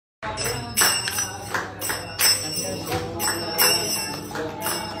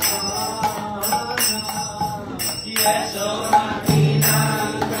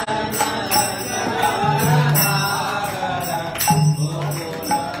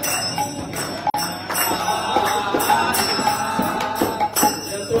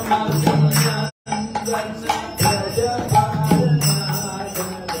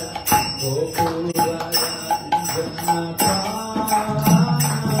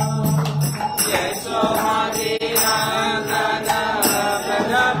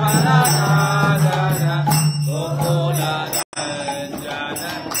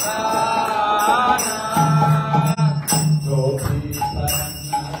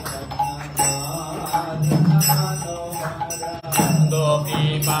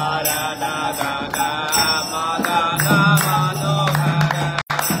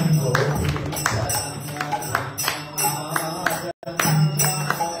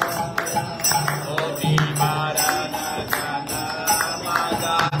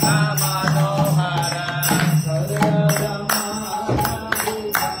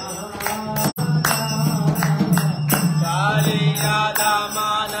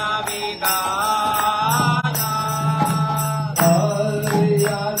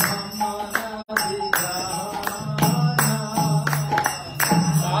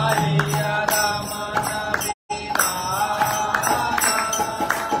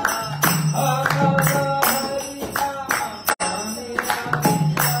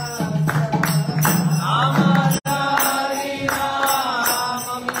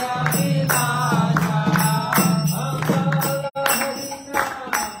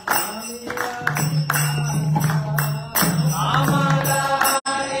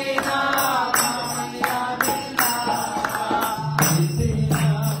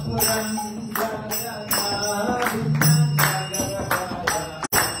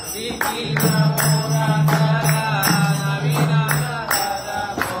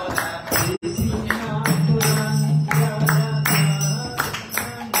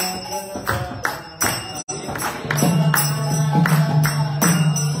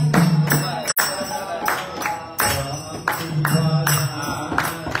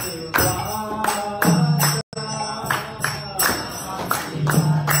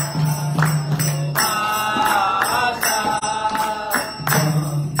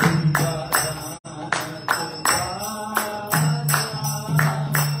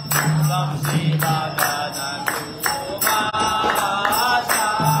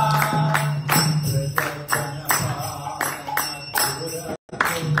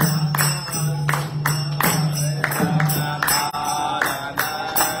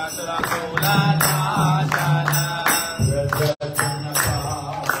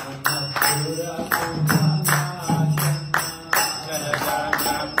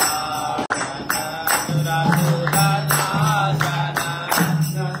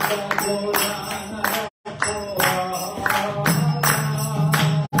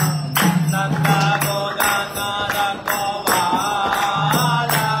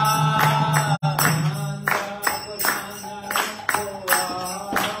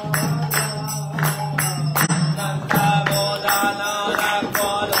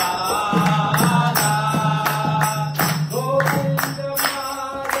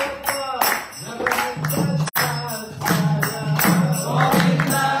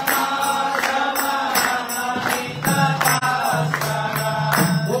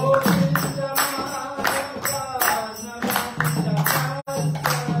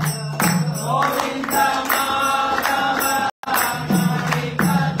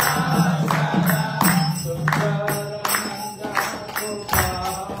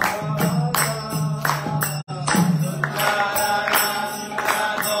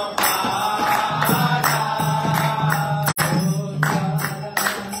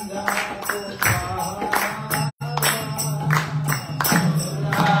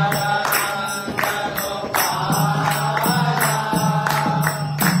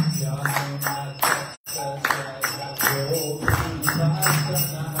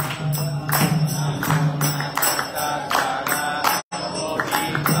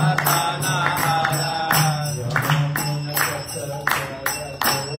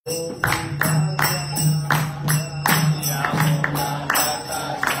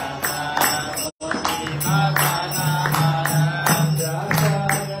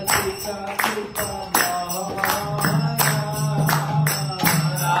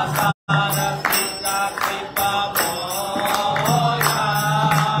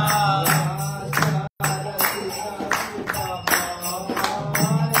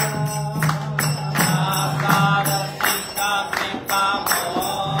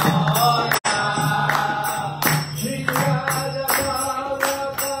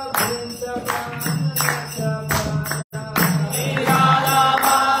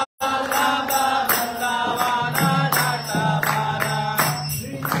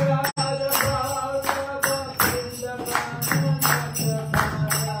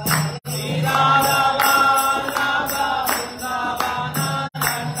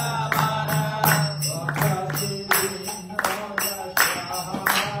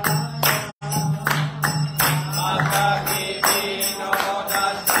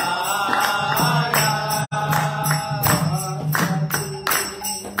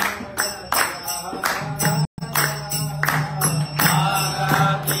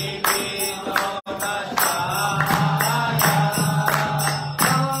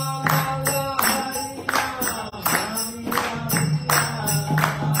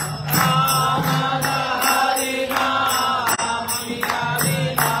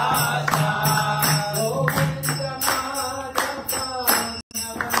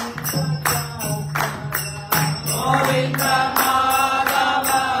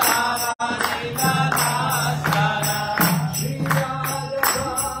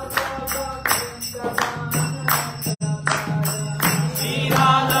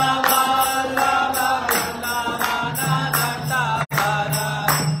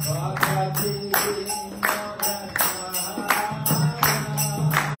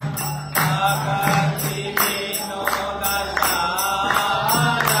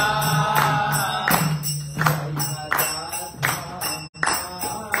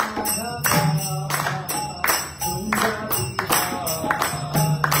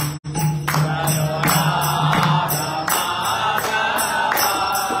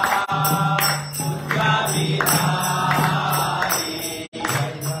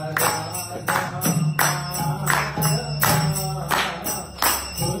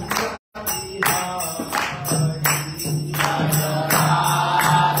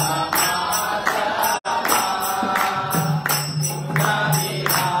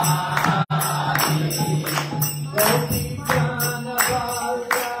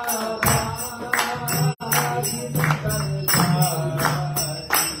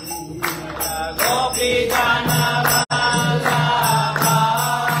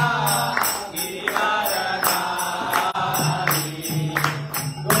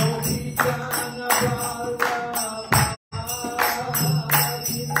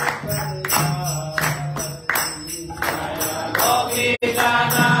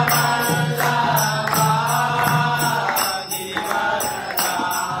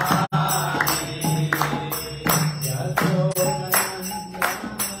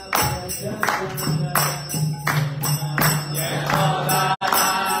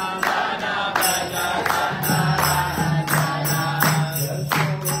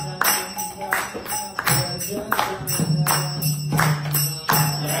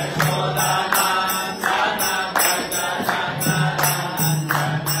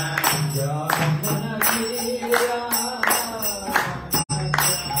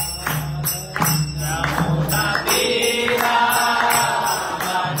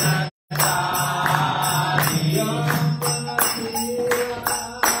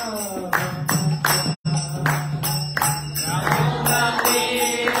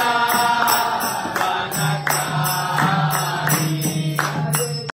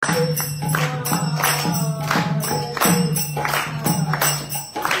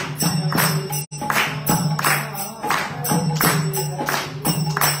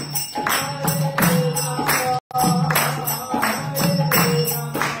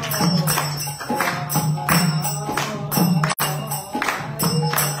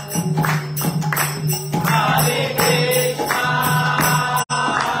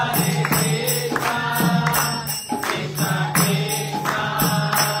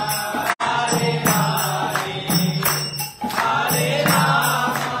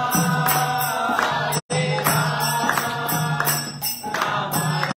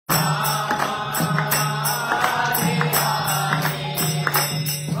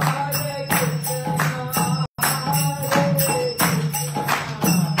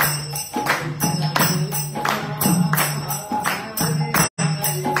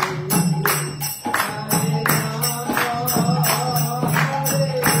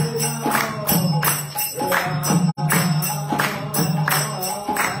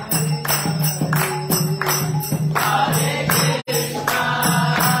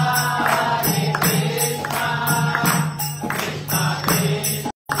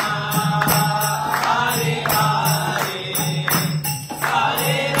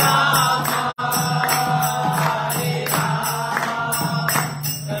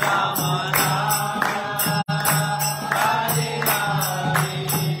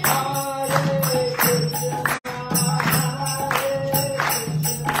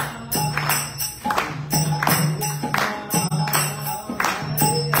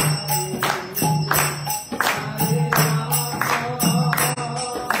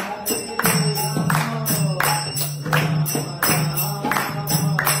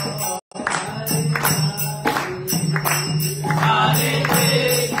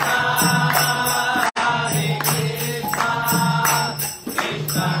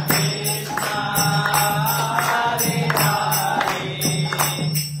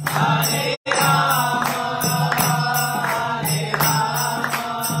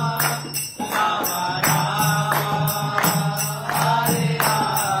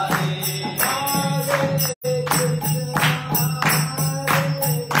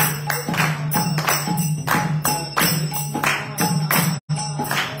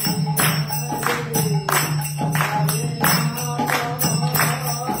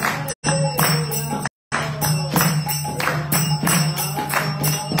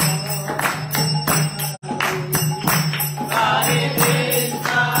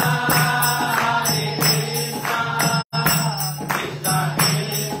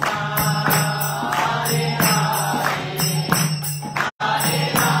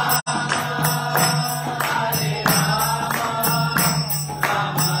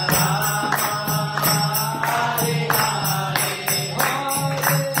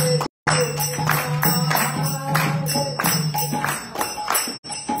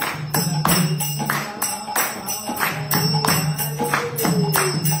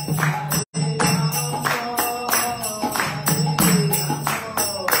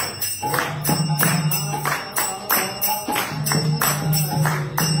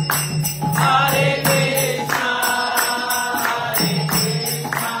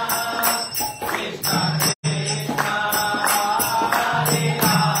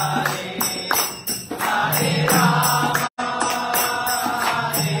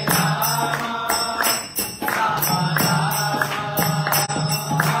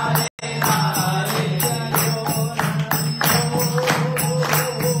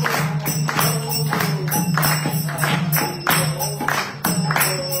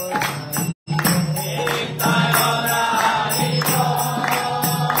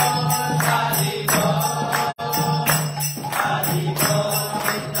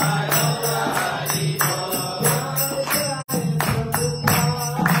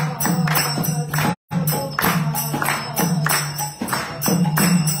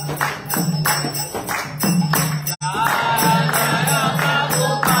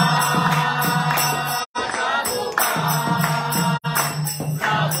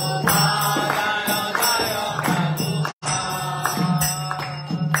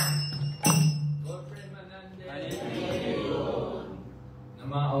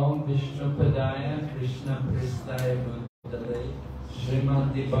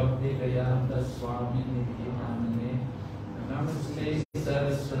Srimati Bhakti Swami Nidhi Namaste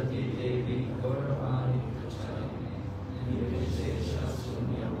Saraswati Devi Gauravani Pracharine Nirvishesha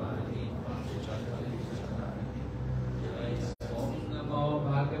Sunyavadi Om Namo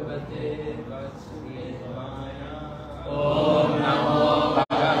Bhagavate Vasudevaya Om Namo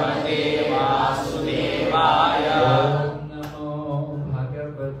Bhagavate Vasudevaya Om Namo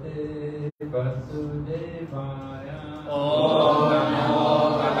Bhagavate Vasudevaya Om Namo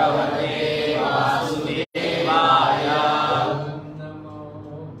Bhagavate Vasudevaya Om Namo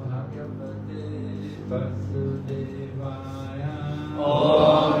Bhagavate Vasudevaya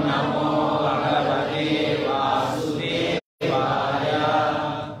Om Namo Bhagavate Vasudevaya.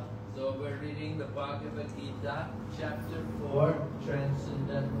 So we're reading the Bhagavad Gita, chapter 4,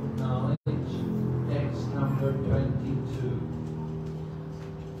 Transcendental Knowledge, text number 22.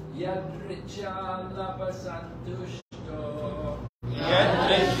 Yadricha Lava Santushto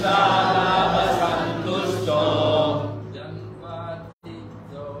Yadricha Lava Santushto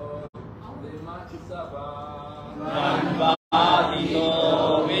Janvatito Vimatsava Janvatito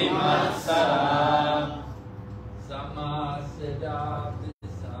Vimatsava Samasida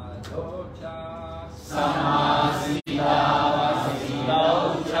Visadocha Samasida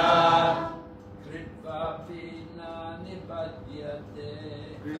Visadocha Kritva Pina Nipadyate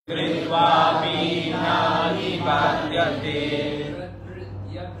Kritva Pina Nipadyate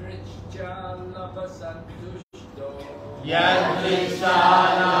Yadricha Lava Santushto Yadricha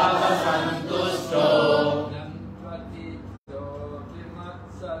Lava Santushto Janvatito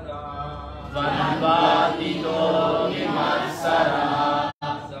Vimatsara Janvatito Vimatsara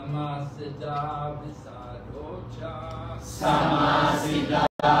Samasida Visadocha Samasida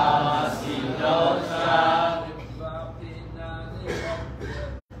Visadocha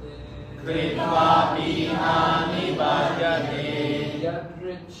Kritva Pina Nipadyate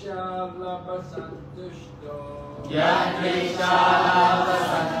Yadricha Lava Santushto Yadricha Lava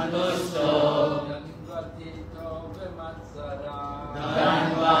Santushto Janvatito Vimatsara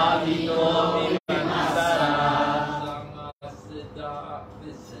Janvatito Vimatsara Samasida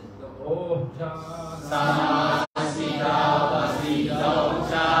Visadocha Samasida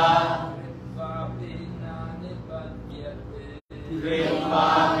Visadocha Kritva Pina Nipadyate Kritva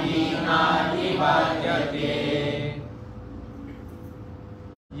Pina Nipadyate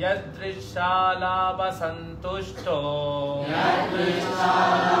Yadricha Lava Santushto Yadricha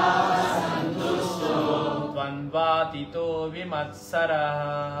Lava Santushto Dvanvatito Vimatsara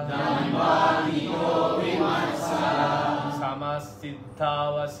Dvanvatito Vimatsara Samasiddha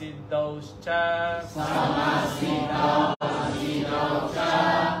Vasiddhauscha Samasiddha Vasiddhauscha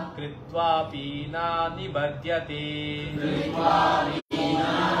Kritva Pina Nipadyate Kritva Pina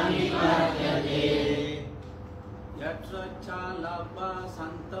Nipadyate Yadricha Lava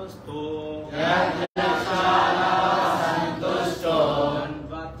Santushto Yadricha Lava Santushto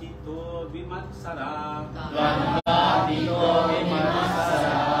Dvanvatito Vimatsara Dvanvatito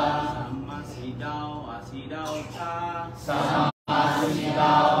Vimatsara Samasiddha Vasiddhauscha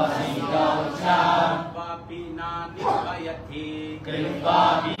Samasiddha Vasiddhauscha Kritva Pina Nipadyate Kritva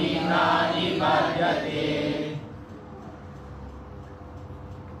Pina Nipadyate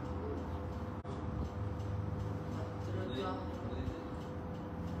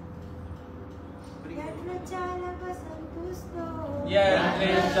Yadricha Lava Santushto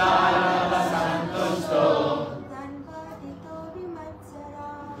Yadricha Lava Santushto Dvanvatito Vimatsara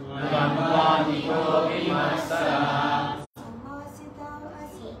Dvanvatito Vimatsara Samasida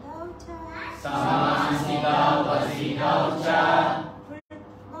Vasiddhauscha Samasida Vasiddhauscha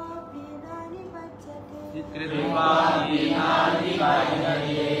Kritva Pina Nipadyate Kritva Pina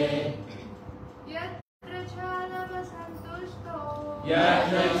Nipadyate Yadricha Lava Santushto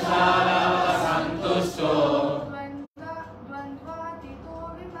Yadricha Lava Santushto Dvanvatito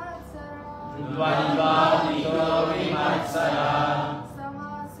Vimatsara Dvanvatito Vimatsara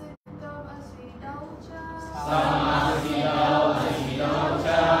Samasida Vasiddhauscha Samasida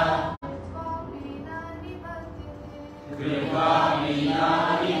Vasiddhauscha Kritva Pina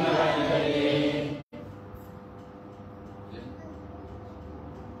Nipadyate.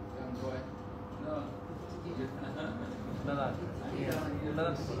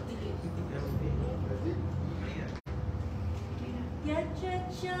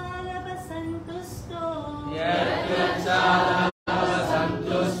 Yadricha Yadrichalabhasantusto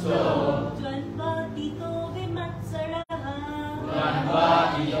Yadrichalabhasantusto Dvanvatito vimatsaraha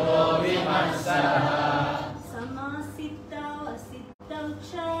Dvanvatito vimatsaraha Samasiddhau asiddhau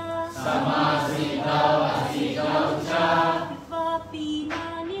cha Samasiddhau asiddhau cha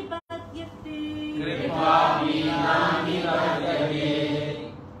Kripapina nibadyate Kripapina nibadyate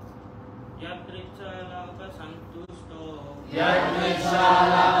Yadrichalabhasantusto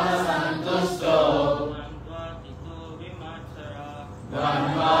Yadrichalabhasantusto Dvanvatito vimatsara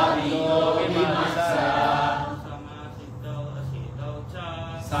Dvanvatito vimatsara Samasiddhau asiddhau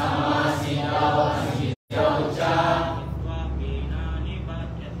cha Samasiddhau asiddhau cha Kripapina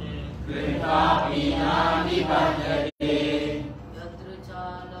nibadyate Kripapina nibadyate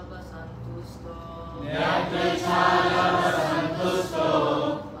Yadrichalabhasantusto Yadrichalabhasantusto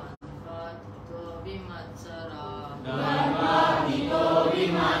Dvanvatito vimatsara Dvanvatito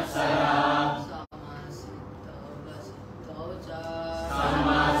vimatsara Samasiddhau asiddhau cha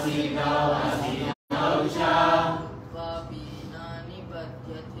Samasiddhau asiddhau cha Kripapina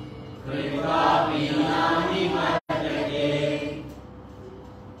nibadyate Kripapina nibadyate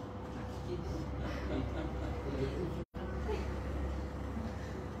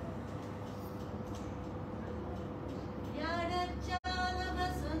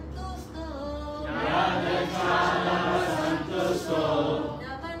Yadrichalabhasantusto Yadrichalabhasantusto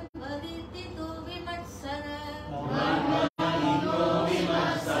Dvanvatito vimatsara Dvanvatito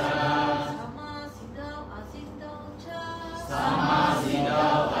vimatsara Samasiddhau asiddhau cha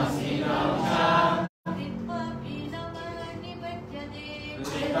Samasiddhau asiddhau cha Kripapina nibadyate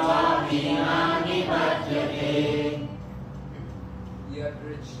Kripapina nibadyate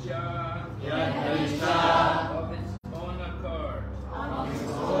Yadricha Yadricha of its own accord. of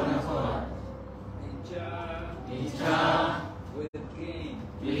its own accord Icha Icha with gain.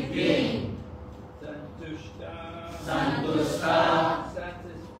 with gain Santushta Santushta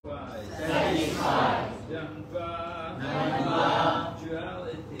satisfied. satisfied Dhanva Dhanva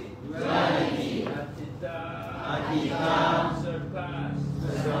duality. duality Atita Atita surpassed.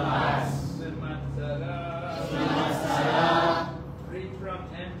 surpassed Vimatsara Vimatsara free from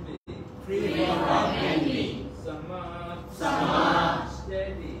envy. free from envy Sama Sama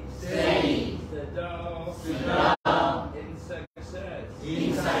steady. steady Sadao Siddhau in success.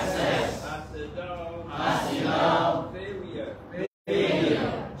 in success Asadao Asidhau failure.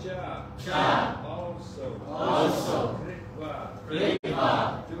 failure Cha Cha also Kritva Kripa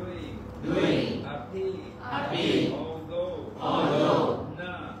doing Api Api although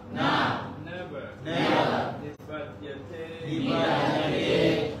Na never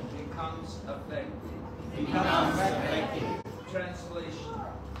Vipadyate becomes effective. becomes effective. Translation: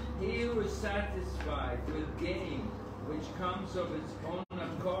 He who is satisfied with gain which comes of its own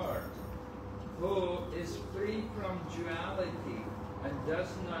accord, who is free from duality and does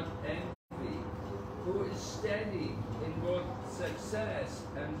not envy, who is steady in both success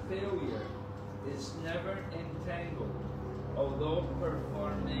and failure, is never entangled, although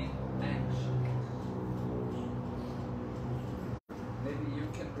performing action. Maybe you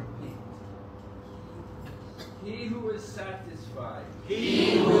can repeat. He who is satisfied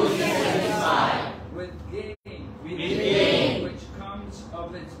He who is satisfied with gain gain which comes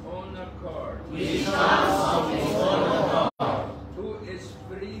of its own accord, which comes of its own accord, who is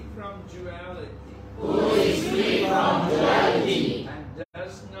free from duality who is free from duality and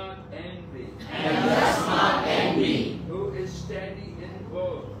does not envy, and does not envy, who is steady in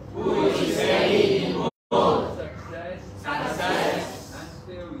both who is steady in both success success and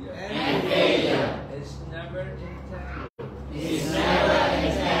failure, and failure, is never entangled, is never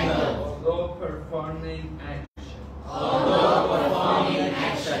entangled, although performing action. although performing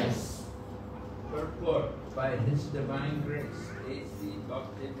actions. Purport: by His divine grace, A.C.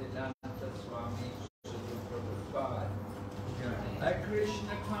 Bhakti Swami, Prabhupada. A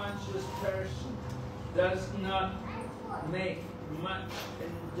Krishna conscious person does not make much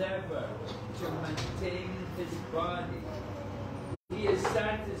endeavor to maintain his body. He is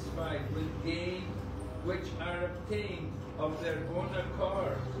satisfied with gain which are obtained of their own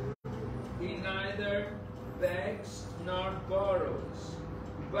accord. He neither begs nor borrows,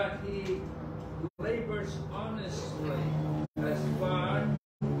 but he labors honestly as far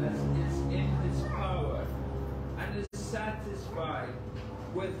as is in his power, and is satisfied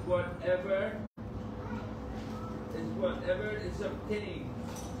with whatever is obtained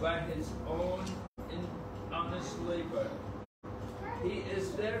by his own honest labor. He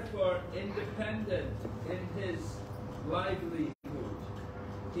is therefore independent in his livelihood.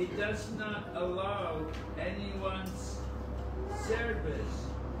 He does not allow anyone's service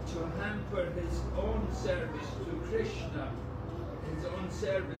to hamper his own service to Krishna, his own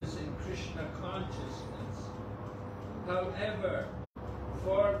service in Krishna consciousness. However,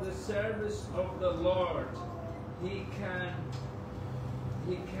 for the service of the Lord, he can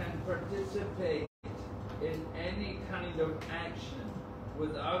participate in any kind of action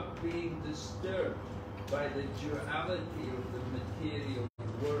without being disturbed by the duality of the material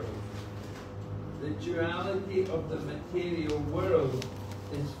world. The duality of the material world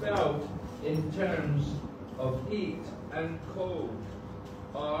is felt in terms of heat and cold,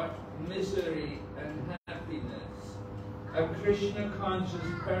 or misery and happiness. A Krishna conscious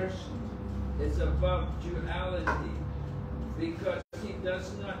person is above duality because he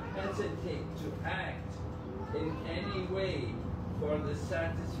does not hesitate to act in any way for the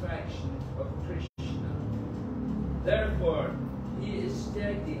satisfaction of Krishna. Therefore, he is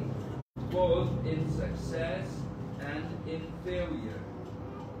steady both in success and in failure.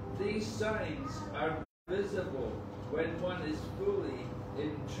 These signs are visible when one is fully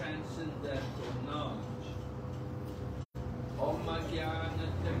in transcendental knowledge. Om Jnana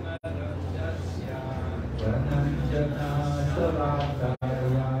Timirandasya Dhananjana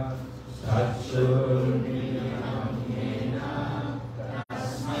Shalakaya Satsurniyam Yena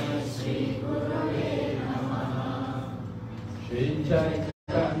Tasmai Sri Gurave Namaha Shri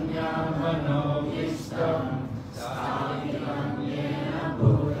Chaitanya Manovistam Savitam Yena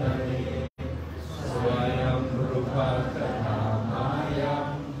Bhutale Swayam Rupa Kathamayam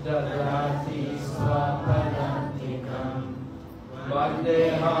Dadati Swapadantikam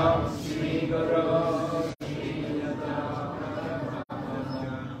Vandeham Sri Guru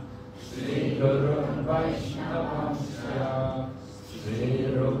Sri Guru Vaishnavamsya Sri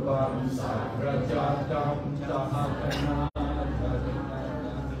Rupam Sagrajatam Tahakana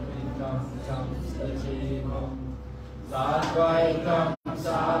Sadvaitam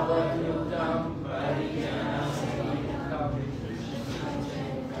Savadyutam Parijanasritam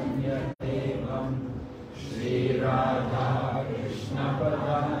Chaitanya Shri Radha Krishna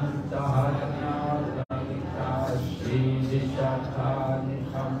Padam Taharana Lalita Shri Vishakha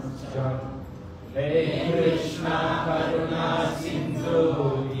Nihamsya Hey Krishna Karuna Sindhu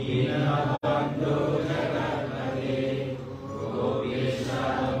Dinabandhu Jagatpate Gopishna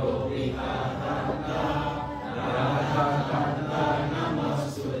Gopika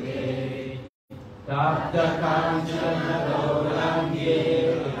Tapta Kanchana Gaurangye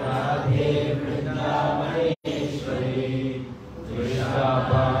Radhe Vrindavaneshwari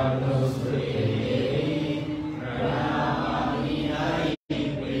Vrishabhanu Srite Pranamami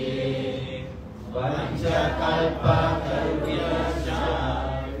Haripriye Vanchakalpa Tarubhyascha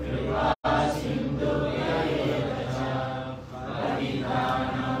Kripa Sindhubhya Evacha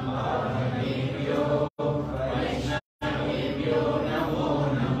Patitanam Pavanebhyo Vaishnavebhyo Namo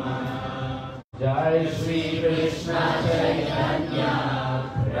Namah Jai Shri Krishna Chaitanya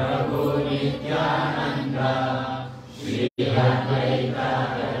Prabhu Nityananda Shri Advaita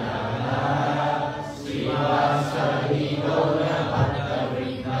Gadadhara Srivasadi Gaura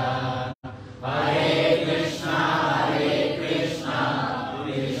Bhaktavrinda Hare Krishna Krishna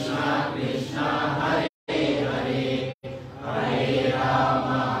Krishna Hare Hare Hare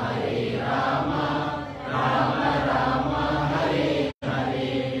Rama Rama Rama Hare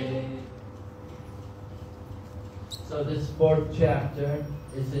Hare. So this fourth chapter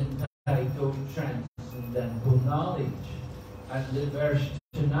is entitled Transcendental Knowledge, and the verse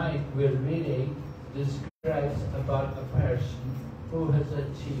tonight we're reading describes about a person who has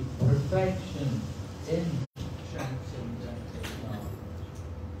achieved perfection in transcendental knowledge.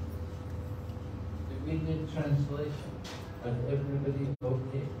 Did we need translation? Is everybody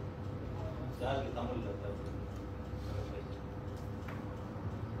okay?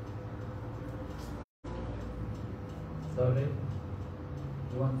 Sorry?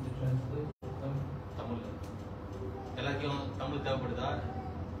 You want to translate? Tamil. எல்லாருக்கும் தமிழ் தேவைப்படுதா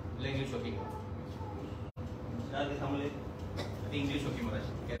இல்லை English ஓகேங்களா? யாருக்கு தமிழ்? அது English okay மராஜ்.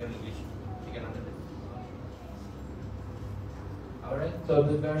 Kerala English. You can understand. Alright, so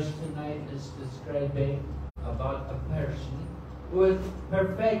the verse tonight is describing about a person with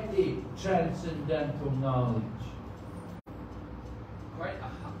perfected transcendental knowledge. Quite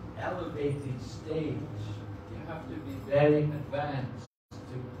an elevated stage. You have to be very advanced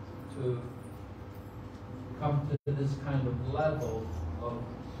to come to this kind of level of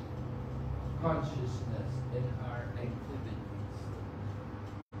consciousness in our activities.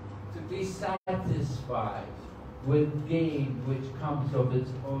 To be satisfied with gain which comes of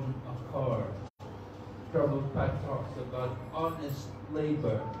its own accord. Prabhupada talks about honest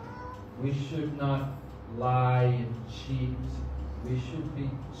labor. We should not lie and cheat. We should be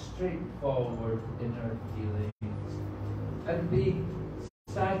straightforward in our dealings and be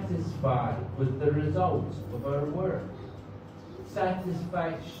satisfied with the results of our work.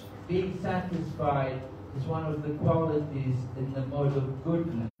 Being satisfied is one of the qualities in the mode of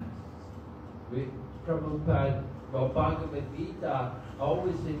goodness. Prabhupada, Bhagavad Gita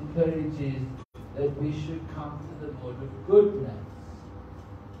always encourages that we should come to the mode of goodness.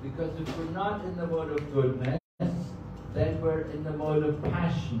 Because if we're not in the mode of goodness, then we're in the mode of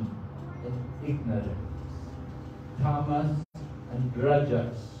passion and ignorance, tamas and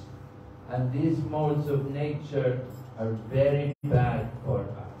rajas. And these modes of nature are very bad for us.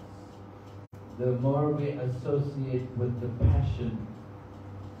 The more we associate with the passion,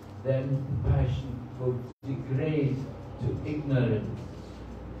 then the passion will degrade to ignorance.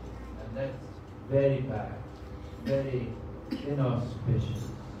 And that's very bad, very inauspicious.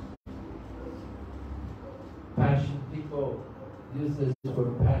 Passion, people use this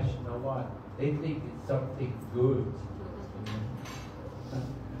word passion a lot. They think it's something good.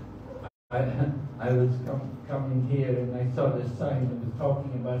 I was coming here and I saw this sign that was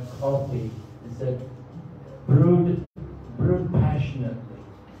talking about coffee. It said, brewed passionately.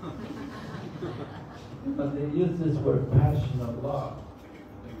 But they use this word passion a lot.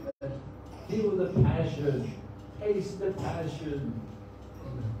 Feel the passion, taste the passion.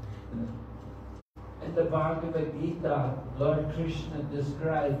 In the Bhagavad Gita, Lord Krishna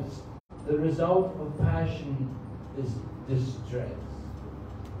describes the result of passion is distress.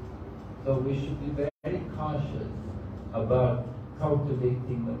 So we should be very cautious about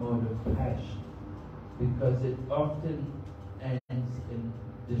cultivating the mode of passion, because it often ends in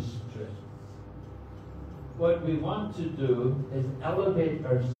distress. What we want to do is elevate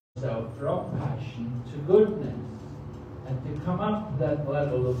ourselves from passion to goodness. And to come up to that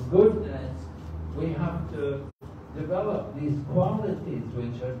level of goodness, we have to develop these qualities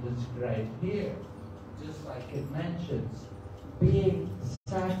which are described here. Just like it mentions, being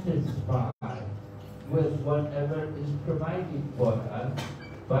satisfied with whatever is provided for us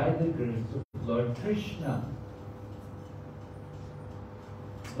by the grace of Lord Krishna.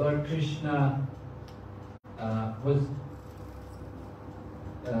 Lord Krishna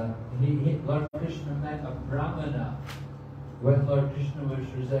Lord Krishna met a Brahmana when Lord Krishna was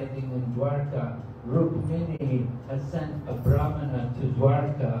residing in Dwarka. Rukmini had sent a Brahmana to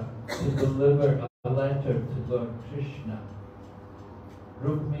Dwarka to deliver a letter to Lord Krishna.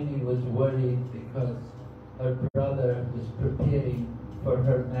 Rukmini was worried because her brother was preparing for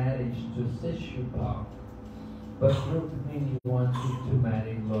her marriage to Shishupal. But Rukmini wanted to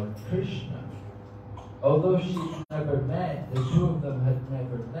marry Lord Krishna. Although she never met, the two of them had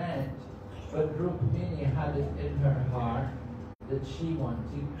never met, but Rukmini had it in her heart that she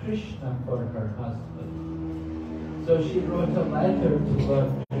wanted Krishna for her husband. So she wrote a letter to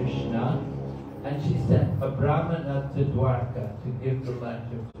Lord Krishna, and she sent a Brahmana to Dwarka to give the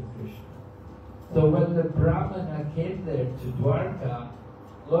letter to Krishna. So when the Brahmana came there to Dwarka,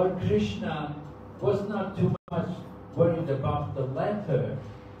 Lord Krishna was not too much worried about the letter,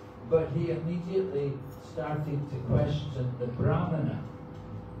 but he immediately started to question the Brahmana.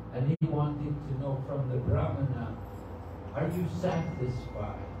 And he wanted to know from the Brahmana, are you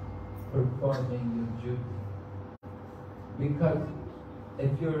satisfied performing your duty? Because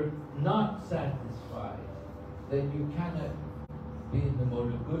if you're not satisfied, then you cannot be in the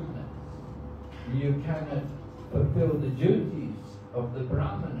mode of goodness. You cannot fulfill the duties of the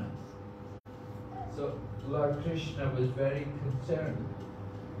Brahmana. So Lord Krishna was very concerned.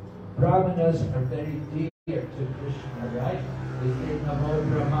 Brahmanas are very dear to Krishna, right? We say Namo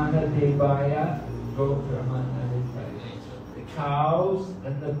Brahmana Devaya, Go Brahmana Devaya. The cows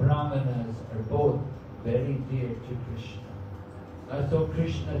and the Brahmanas are both very dear to Krishna. So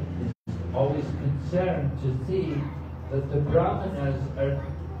Krishna is always concerned to see that the Brahmanas are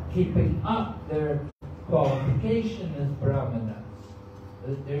keeping up their qualification as Brahmanas,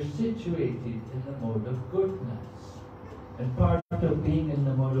 that they're situated in the mode of goodness. And part of being in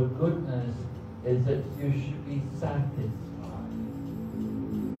the mode of goodness is that you should be satisfied.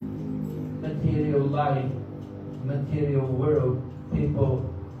 Material life, material world, people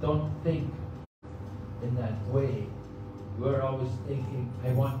don't think in that way. We're always thinking,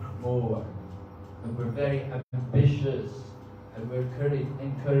 I want more. And we're very ambitious, and we're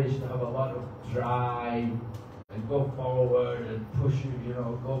encouraged to have a lot of drive and go forward and push it,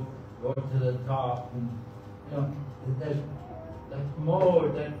 go to the top. And, that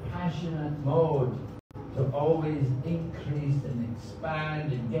mode, that passionate mode to always increase and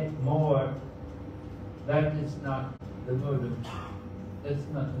expand and get more, that is not the mode of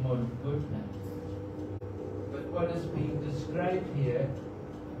goodness. what is being described here,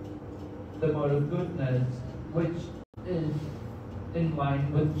 the mode of goodness, which is in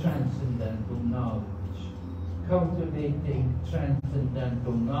line with transcendental knowledge. Cultivating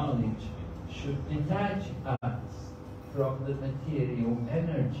transcendental knowledge should detach us from the material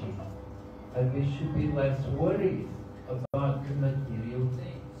energy, and we should be less worried about the material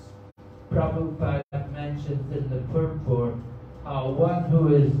things. Prabhupada mentions in the purport how one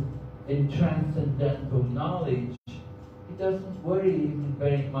who is in transcendental knowledge, he doesn't worry even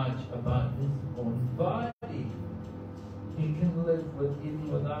very much about his own body. He can live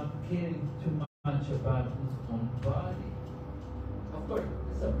even without caring too much about his own body. Of course,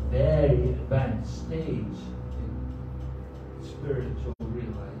 it's a very advanced stage in spiritual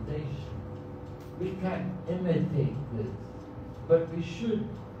realization. We can't imitate this, but we should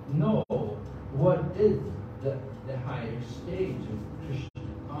know what is the higher stage of Krishna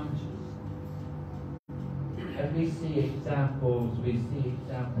consciousness. And we see examples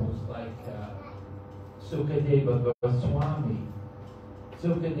like Sukadeva Goswami.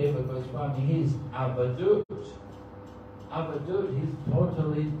 Sukadeva Goswami, he's avadut. Avadut, he's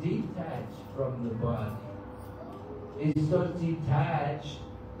totally detached from the body. He's so detached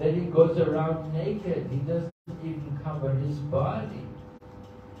that he goes around naked. He doesn't even cover his body.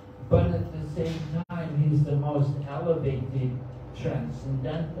 But at the same time, he's the most elevated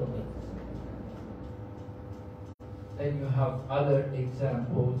transcendentalist. Then you have other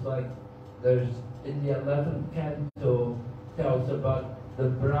examples, like there's in the 11th canto, tells about the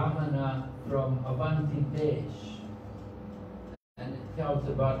Brahmana from Avanti Desh. And it tells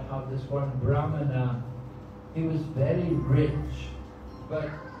about how this one Brahmana, he was very rich, but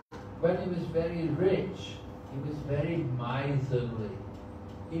when he was very rich, he was very miserly.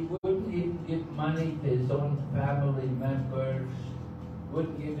 He wouldn't even give money to his own family members,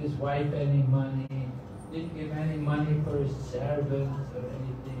 wouldn't give his wife any money, didn't give any money for his servants or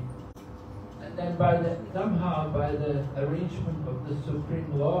anything. And then somehow by the arrangement of the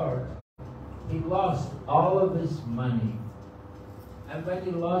Supreme Lord, he lost all of his money. And when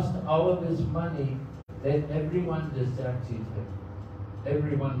he lost all of his money, then everyone deserted him.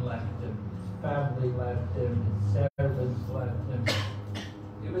 Everyone left him. His family left him. His servants left him.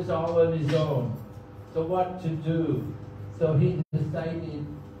 He was all on his own. So what to do? So he decided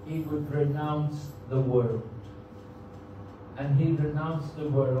he would renounce the world. And he renounced the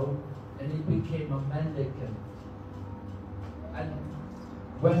world and he became a mendicant. And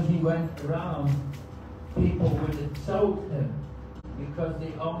when he went around, people would insult him because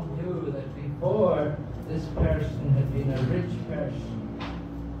they all knew that before this person had been a rich person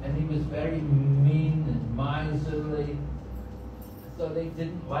and he was very mean and miserly, so they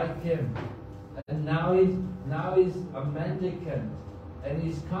didn't like him. And now he's a mendicant and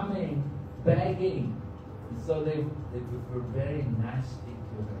he's coming begging. So they were very nasty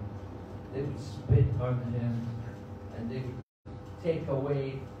to him. They would spit on him and they would take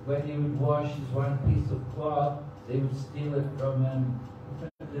away, when he would wash his one piece of cloth, they would steal it from him.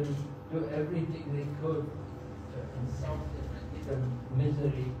 They would do everything they could to insult him and give him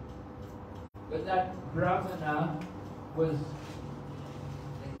misery. But that Brahmana was,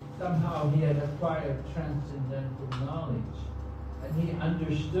 somehow he had acquired transcendental knowledge. And he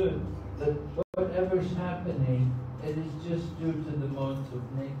understood that whatever's happening, it is just due to the modes of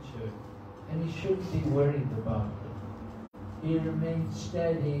nature. And he shouldn't be worried about it. He remained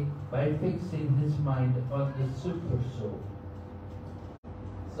steady by fixing his mind on the super soul.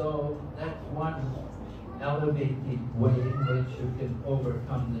 So that's one elevated way in which you can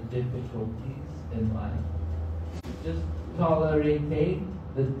overcome the difficulties in life. Just tolerating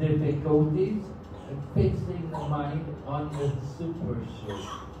the difficulties and fixing the mind on the super soul.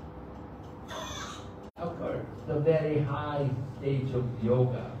 Of course, the very high stage of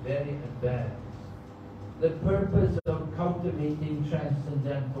yoga, very advanced. The purpose of cultivating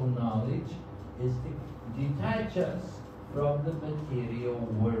transcendental knowledge is to detach us from the material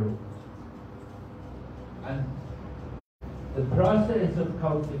world. And the process of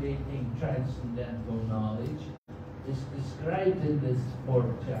cultivating transcendental knowledge is described in this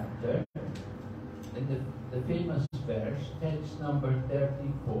 4th chapter, in the famous verse, text number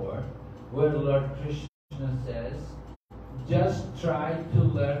 34, where Lord Krishna says, just try to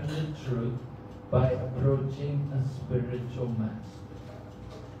learn the truth by approaching a spiritual master.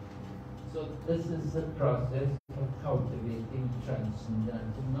 So this is the process of cultivating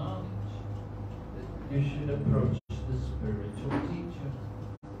transcendental knowledge. You should approach the spiritual teacher.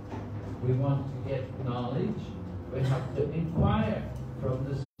 We want to get knowledge, we have to inquire from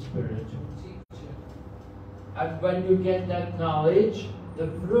the spiritual teacher. And when you get that knowledge, the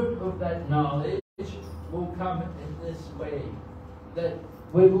fruit of that knowledge will come in this way, that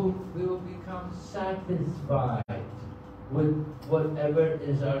we will become satisfied with whatever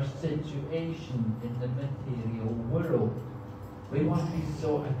is our situation in the material world. We won't be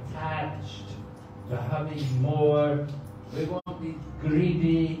so attached to having more. We won't be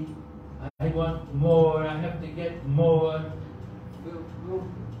greedy. I want more. I have to get more. We'll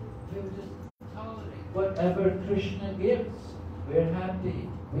just tolerate whatever Krishna gives. We're happy.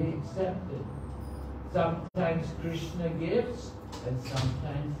 We accept it. Sometimes Krishna gives, and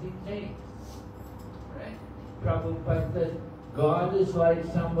sometimes he takes. Right? Prabhupada said, God is like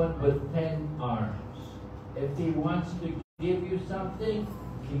someone with 10 arms. If he wants to give you something,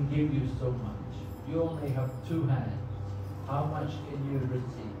 he can give you so much. You only have 2 hands. How much can you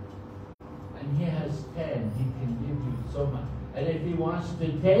receive? And he has 10. He can give you so much. And if he wants to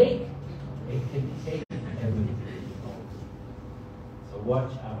take, he can take everything. So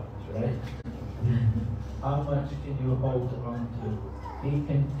watch out, right? How much can you hold on to? He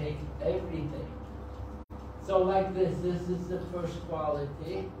can take everything. So like this is the first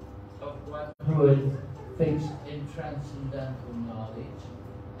quality of one who is fixed in transcendental knowledge.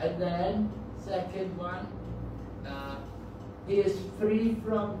 And then, second one, he is free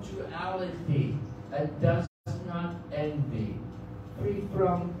from duality and does not envy. Free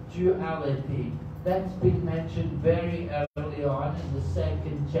from duality. That's been mentioned very early on in the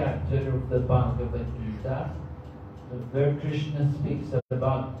 2nd chapter of the Bhagavad Gita, where Krishna speaks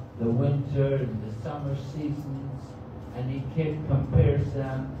about the winter and the summer seasons, and he compares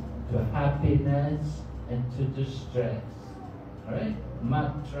them to happiness and to distress. Alright?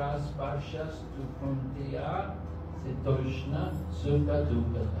 Matra sparshas tu kuntiya sitoshna sukha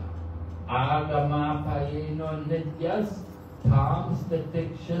dukkata. Agama payeno nityas tam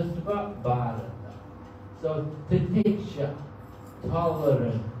statikshasva bharata. So titiksha,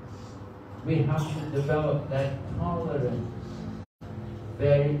 tolerance. We have to develop that tolerance.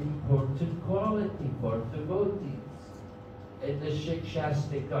 Very important quality for devotees. In the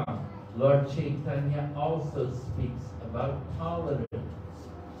Shikshastikam, Lord Chaitanya also speaks about tolerance.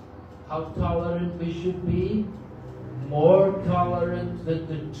 How tolerant we should be? More tolerant than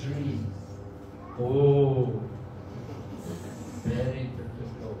the trees. Oh, very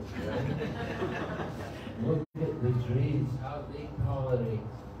difficult, right? Look at the trees, how they tolerate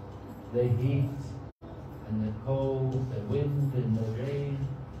the heat and the cold, the wind and the rain,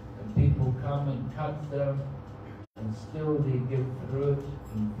 and people come and cut them, and still they give fruit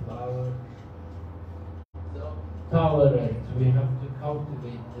and flowers. So, tolerance, we have to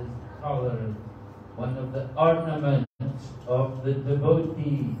cultivate this tolerance, one of the ornaments of the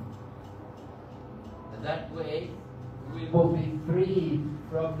devotee. And that way, we will be freed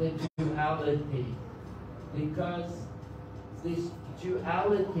from the duality, because these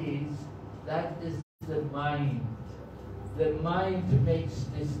dualities, that is the mind. The mind makes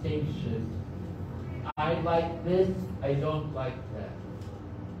distinction. I like this, I don't like that.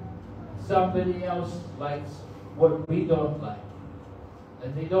 Somebody else likes what we don't like,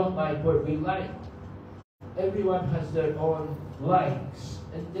 and they don't like what we like. Everyone has their own likes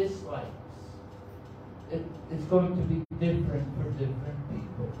and dislikes. It's going to be different for different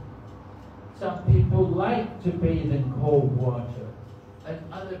people. Some people like to bathe in cold water, and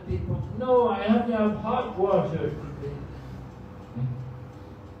other people, no, I have to have hot water to bathe in.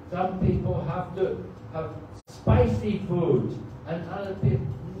 Some people have to have spicy food, and other people,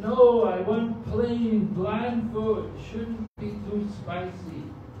 no, I want plain, bland food. It shouldn't be too spicy.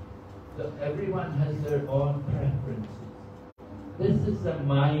 So everyone has their own preferences. This is the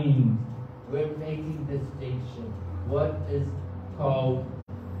mind. We're making distinction. What is called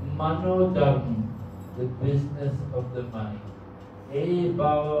manodam, the business of the mind. E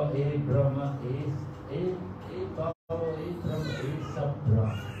bhava, e brahma, e bhava, e brahma, e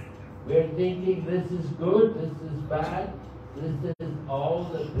sabra. We're thinking this is good, this is bad. This is all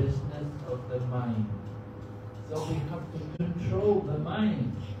the business of the mind. So we have to control the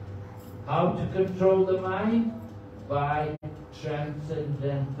mind. How to control the mind? By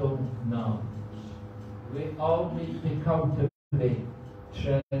transcendental knowledge. We all need to cultivate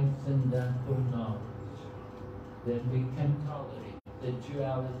transcendental knowledge. Then we can tolerate the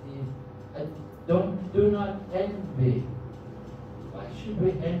duality. And do not envy. Why should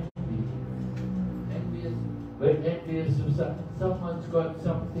we envy? We're envious of someone's got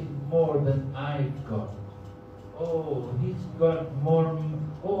something more than I've got. Oh, he's got more.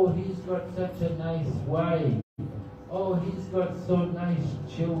 Oh, he's got such a nice wife. Oh, he's got so nice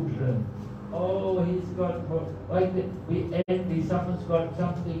children. Oh, he's got more. Like we envy someone's got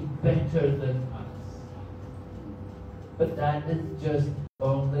something better than us. But that is just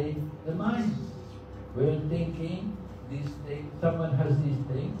only the mind. We're thinking these things, someone has these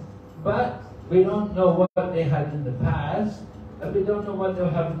things, but we don't know what they had in the past, and we don't know what they'll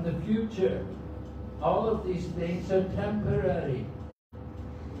have in the future. All of these things are temporary.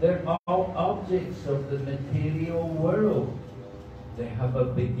 They're all objects of the material world. They have a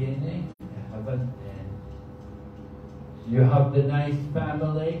beginning, they have an end. You have the nice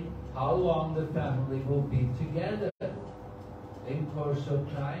family. How long the family will be together? In course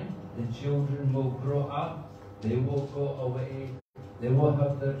of time, the children will grow up, they will go away, they will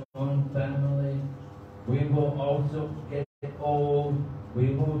have their own family. We will also get old, we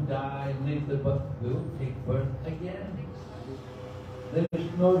will die, leave the birth, we will take birth again.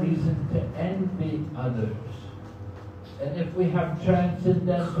 There's no reason to envy others. And if we have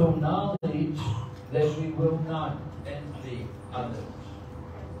transcendental knowledge, then we will not envy others.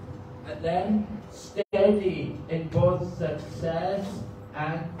 And then steady in both success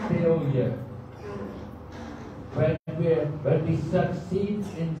and failure. When we succeed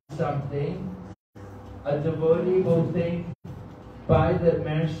in something, a devotee will think, by the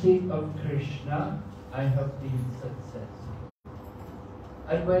mercy of Krishna, I have been successful.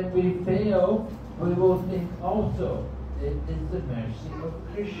 And when we fail, we will think also, it is the mercy of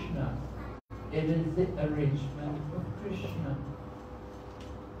Krishna. It is the arrangement of Krishna.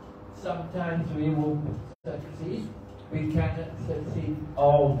 Sometimes we will succeed, we cannot succeed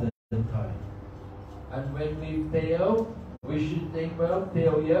all the time. And when we fail, we should think, well,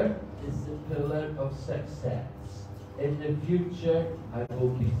 failure is the pillar of success. In the future, I will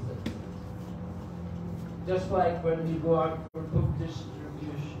be successful. Just like when we go out for book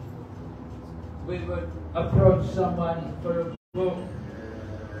distribution, we would approach someone for a book,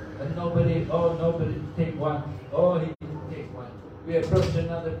 and nobody take one. Oh, he didn't take one. We approach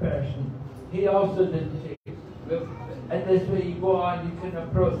another person, he also didn't take it. And this way you go on, you can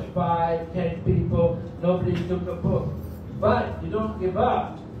approach 5, 10 people, nobody took a book. But you don't give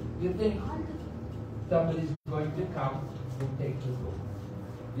up. You think somebody's going to come and take the book.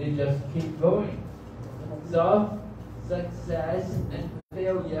 You just keep going. So, success and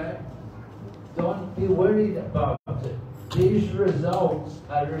failure, don't be worried about it. These results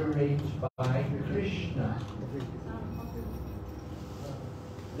are arranged by Krishna.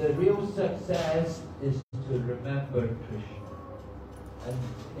 The real success is to remember Krishna. And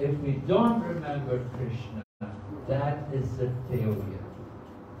if we don't remember Krishna, that is a failure.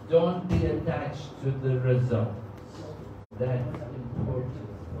 Don't be attached to the results. That's important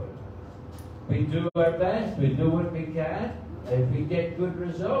for us. We do our best, we do what we can. If we get good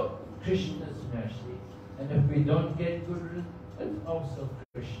result, Krishna's mercy. And if we don't get good result, it's also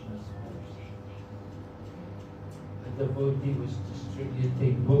Krishna's mercy. A devotee was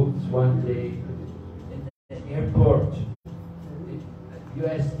distributing books one day in the airport in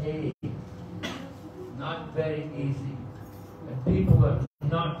USA. Not very easy. And people are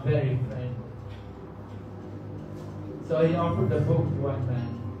not very friendly. So he offered a book to one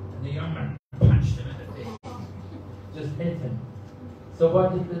man, and the young man punched him in the face. Just hit him. So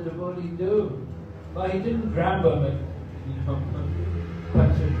what did the devotee do? Well, he didn't grab him and,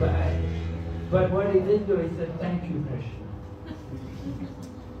 punch him back. But what he did do, he said, "Thank you, Krishna."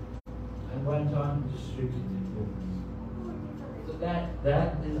 And went on distributing books. So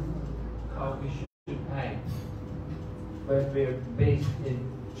that is how we should act when we're based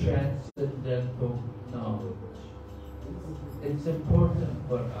in transcendental knowledge. It's important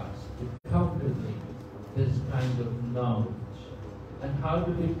for us to cultivate this kind of knowledge. And how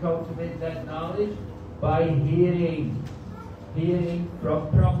do we cultivate that knowledge? By hearing from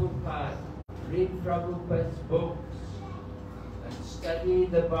Prabhupada. Read Prabhupada's books and study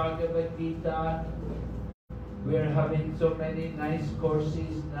the Bhagavad Gita. We're having so many nice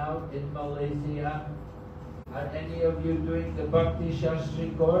courses now in Malaysia. Are any of you doing the Bhakti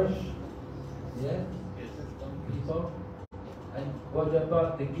Shastri course? Yes? Some people. And what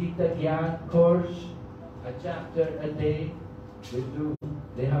about the Gita Gyan course? A chapter a day.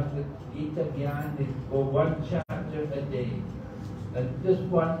 They have the Gita Gyan, they go one chapter a day. And just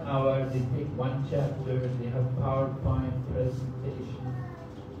 1 hour, they take one chapter, they have PowerPoint presentation.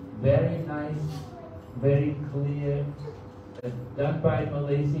 Very nice, very clear, done by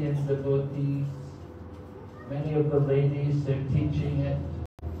Malaysian devotees. Many of the ladies, they're teaching it.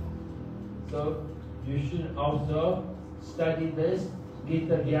 So you should also study this,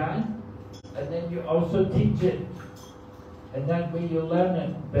 Gita Gyan, and then you also teach it. And that way you learn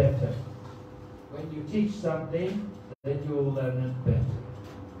it better. When you teach something, then you will learn it better.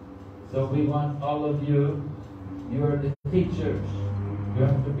 So we want all of you, you are the teachers. You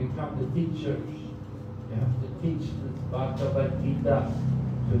have to become the teachers. You have to teach the Bhagavad Gita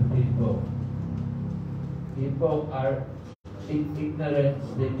to people. People are in ignorance.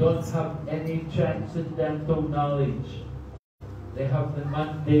 They don't have any transcendental knowledge. They have the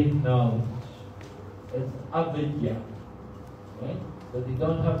mundane knowledge. It's avidya. Right? But they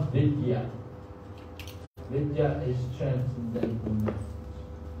don't have vidya. Vidya is transcendental knowledge.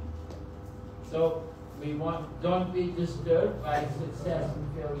 So don't be disturbed by success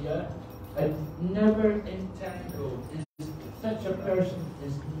and failure, and never entangled. Such a person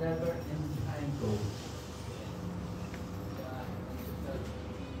is never entangled.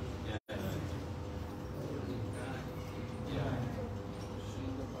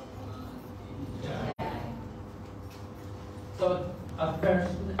 So a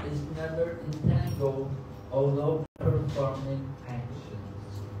person is never entangled, although performing actions.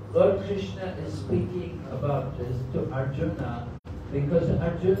 Lord Krishna is speaking about this to Arjuna because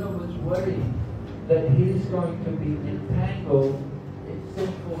Arjuna was worried that he's going to be entangled in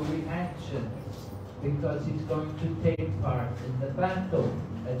sinful reactions because he's going to take part in the battle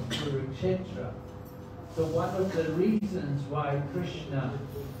at Kurukshetra. So one of the reasons why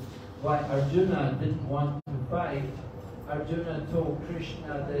Arjuna didn't want to fight, Arjuna told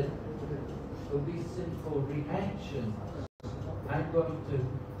Krishna that there will be sinful reactions. I'm going to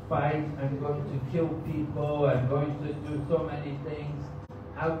fight, I'm going to kill people, I'm going to do so many things.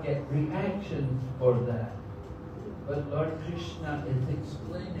 I'll get reactions for that. But Lord Krishna is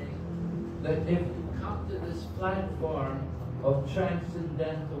explaining that if you come to this platform of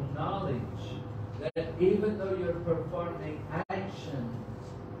transcendental knowledge, that even though you're performing actions,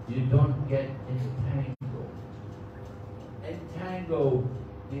 you don't get entangled. Entangled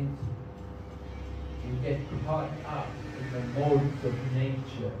means you get caught up in the modes of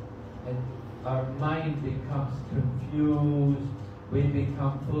nature, and our mind becomes confused, we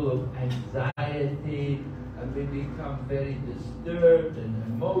become full of anxiety, and we become very disturbed and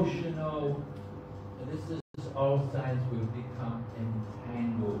emotional. And this is all signs we've become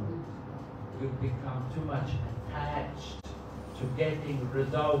entangled. We've become too much attached to getting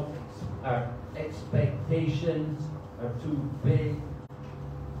results. Our expectations are too big.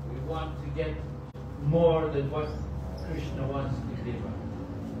 We want to get more than what Krishna wants to give us.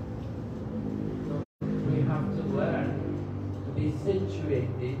 So we have to learn to be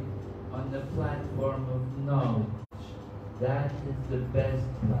situated on the platform of knowledge. That is the best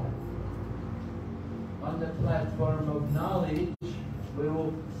platform. On the platform of knowledge, we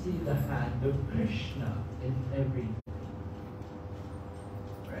will see the hand of Krishna in everything.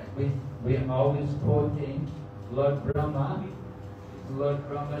 We are always quoting Lord Brahma. Lord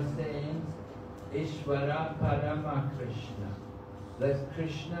Brahma saying, Ishvara Parama Krishna. That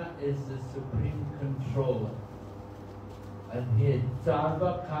Krishna is the supreme controller. And he is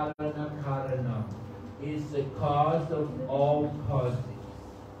Sarva Karana Karanam. He is the cause of all causes.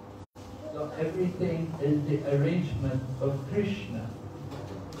 So everything is the arrangement of Krishna.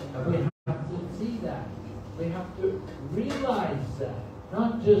 And we have to see that. We have to realize that.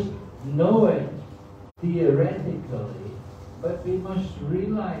 Not just know it theoretically, but we must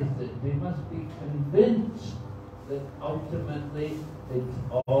realize it. We must be convinced that ultimately it's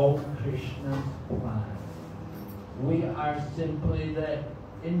all Krishna's plan. We are simply the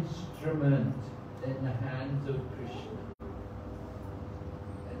instrument in the hands of Krishna.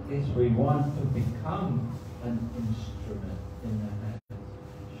 At least we want to become an instrument in the hands of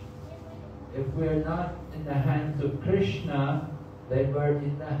Krishna. If we're not in the hands of Krishna, then we're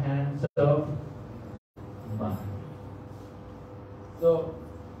in the hands of Maya. So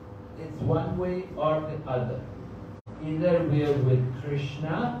it's one way or the other. Either we're with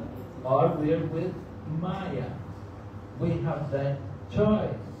Krishna or we're with Maya. We have that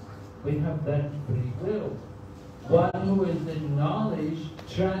choice. We have that free will. One who is in knowledge,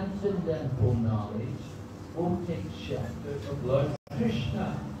 transcendental knowledge, will take shelter of Lord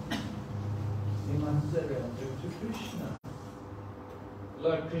Krishna. We must surrender to Krishna.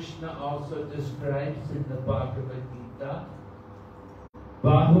 Lord Krishna also describes in the Bhagavad Gita,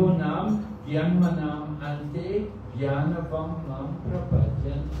 Bahunam Jnanmanam Ante Jnanavam Mam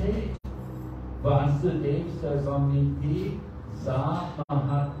Prapajante Vasudev Sarvamiti Sa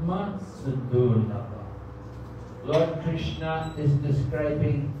Mahatma Sudurnava. Lord Krishna is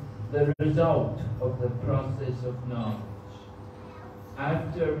describing the result of the process of knowledge.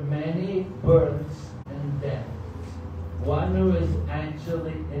 After many births and deaths, one who is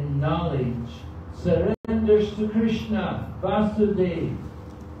actually in knowledge surrenders to Krishna, Vasudeva,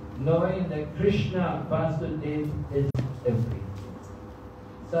 knowing that Krishna, Vasudeva, is everything.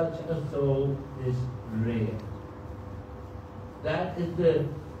 Such a soul is rare. That is the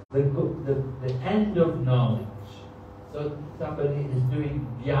end of knowledge. So somebody is doing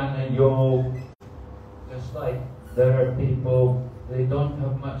Jnana Yoga, they're Just like there are people, they don't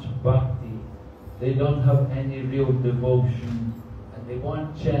have much bhakti, they don't have any real devotion, and they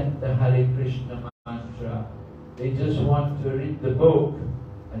want to chant the Hare Krishna mantra. They just want to read the book,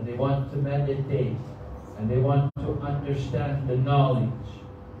 and they want to meditate, and they want to understand the knowledge.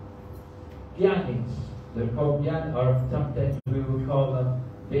 Jnanis, they're called Jnan, or sometimes we will call them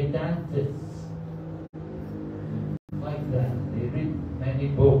Vedantists. Like that, they read many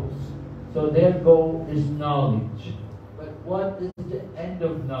books. So their goal is knowledge. But what is the end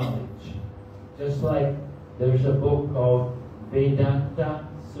of knowledge? Just like there's a book called Vedanta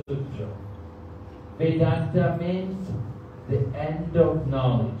Sutra. Vedanta means the end of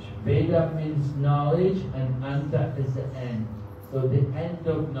knowledge. Veda means knowledge and Anta is the end. So the end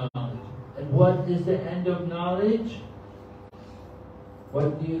of knowledge. And what is the end of knowledge?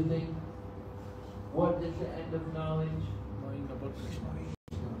 What do you think? What is the end of knowledge? Knowing about Krishna.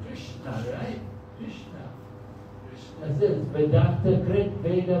 Krishna, right? Krishna. Krishna says, Vedanta Krit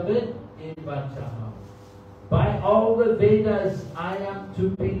Vedavid Evachaha. By all the Vedas I am to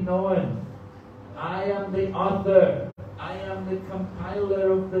be known. I am the author. I am the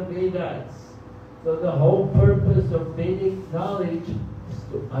compiler of the Vedas. So the whole purpose of Vedic knowledge is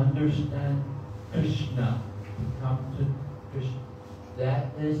to understand Krishna, to come to Krishna.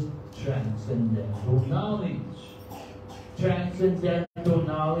 That is transcendental knowledge. Transcendental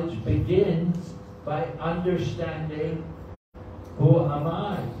knowledge begins by understanding who am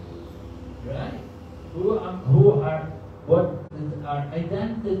I, right? What is our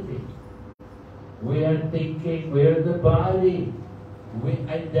identity? We are thinking we're the body. We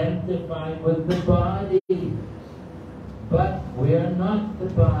identify with the body. But we are not the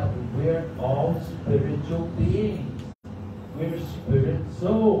body. We are all spiritual beings. We're spirit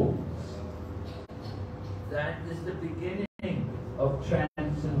souls. That is the beginning of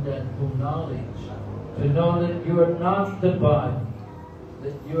transcendental knowledge. To know that you are not the body.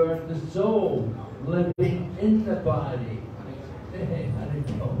 That you are the soul living in the body.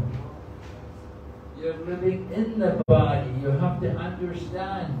 You're living in the body. You have to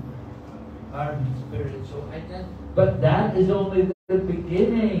understand our spiritual identity. But that is only the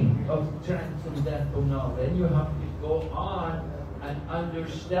beginning of transcendental knowledge. Then you have to go on and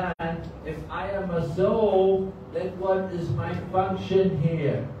understand, if I am a soul, then what is my function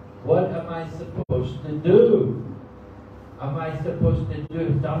here? What am I supposed to do? Am I supposed to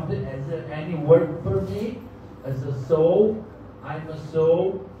do something? Is there any work for me as a soul? I'm a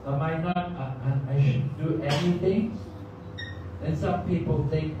soul. Am I not? I shouldn't do anything. And some people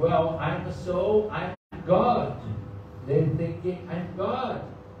think, well, I'm a soul, I'm God. They're thinking, I'm God.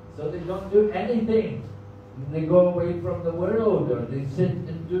 So they don't do anything. They go away from the world, or they sit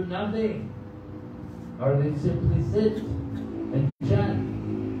and do nothing. Or they simply sit and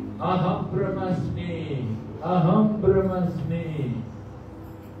chant, Aham Brahmasmi, Aham Brahmasmi.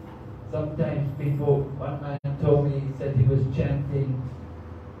 Sometimes people, one man told me, he said he was chanting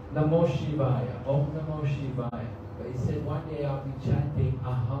Namo Shivaya, Om Namo Shivaya. But he said, one day I'll be chanting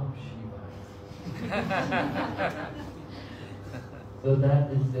Aham Shivaya. So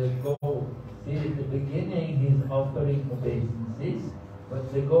that is their goal. See, at the beginning he's offering obeisances,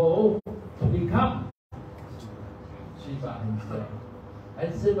 but the goal to become Shiva himself.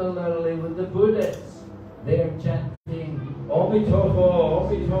 And similarly with the Buddhists, they are chanting Omitofo,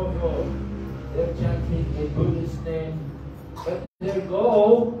 Omitofo. They're chanting the Buddhist name, but their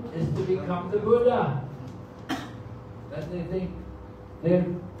goal is to become the Buddha. And they think they're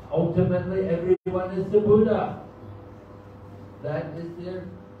ultimately everyone is the Buddha. That is their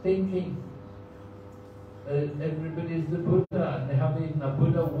thinking. Everybody is the Buddha, and they have even a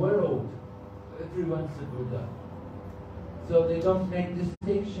Buddha world. Everyone's the Buddha. So they don't make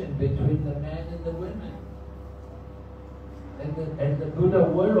distinction between the men and the women. In the Buddha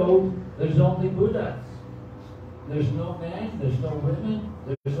world, there's only Buddhas. There's no men, there's no women,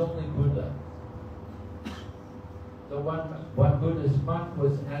 there's only Buddha. So one Buddhist monk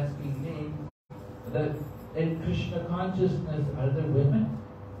was asking me that in Krishna consciousness, are there women?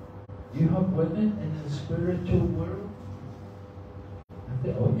 Do you have women in the spiritual world? I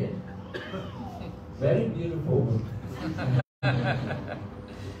said, oh yeah. Very beautiful women.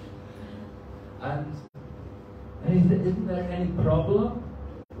 and he said, isn't there any problem?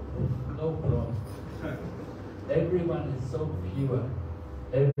 No problem. Everyone is so pure.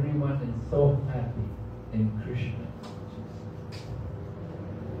 Everyone is so happy in Krishna.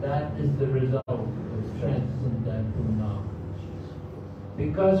 That is the result of transcendental knowledge.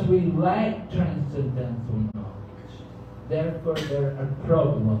 Because we lack transcendental knowledge, therefore there are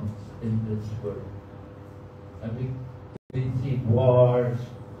problems in this world. And we see wars,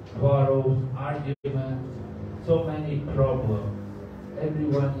 quarrels, arguments, so many problems.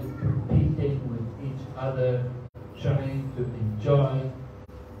 Everyone is competing with each other, trying to enjoy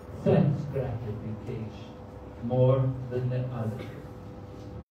sense gratification more than the other.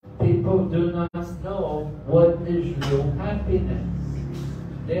 People do not know what is real happiness.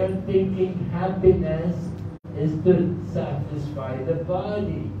 They are thinking happiness is to satisfy the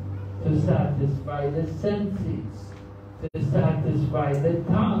body, to satisfy the senses, to satisfy the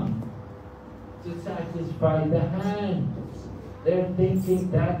tongue, to satisfy the hands. They're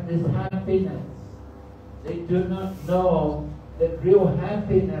thinking that is happiness. They do not know that real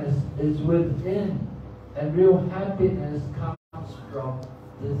happiness is within, and real happiness comes from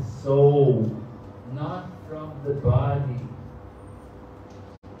the soul, not from the body.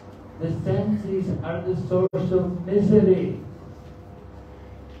 The senses are the source of misery.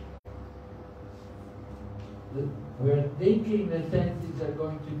 We're thinking the senses are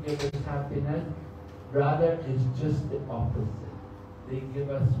going to give us happiness, rather it's just the opposite. They give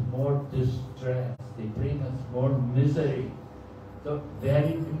us more distress, they bring us more misery. So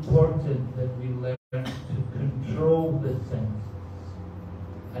very important that we learn to control the senses.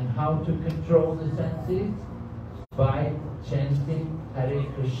 And how to control the senses? By chanting Hare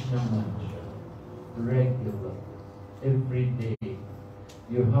Krishna mantra regularly, every day.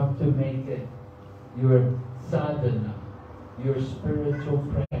 You have to make it your sadhana, your spiritual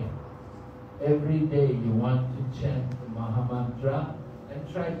practice. Every day you want to chant the Maha Mantra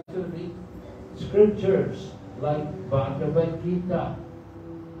and try to read scriptures like Bhagavad Gita.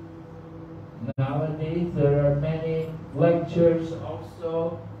 Nowadays there are many lectures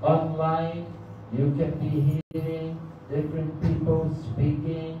also online. You can be hearing different people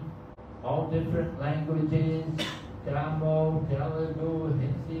speaking all different languages, Tamil, Telugu,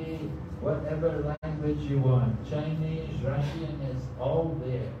 Hindi, whatever language you want. Chinese, Russian is all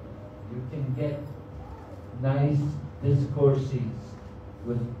there. You can get nice discourses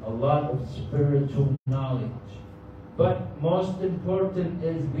with a lot of spiritual knowledge. But most important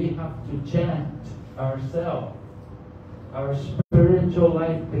is we have to chant ourselves. Our spiritual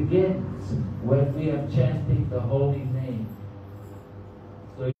life begins when we are chanting the holy name.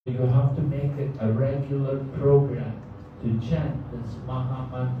 So you have to make it a regular program to chant this Maha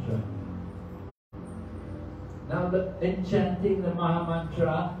Mantra. Now in chanting the Maha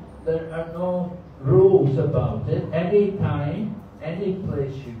Mantra, there are no rules about it. Any time, any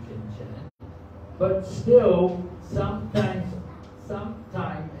place you can chant. But still, sometimes, some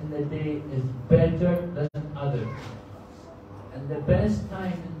time in the day is better than others. And the best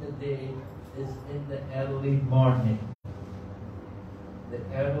time in the day is in the early morning. The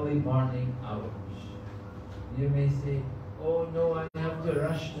early morning hours. You may say, oh no, I have to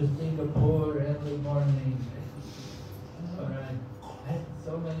rush to Singapore early morning. Alright,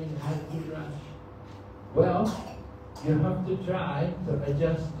 so many have to rush. Well, you have to try to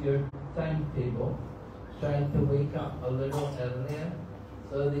adjust your timetable. Try to wake up a little earlier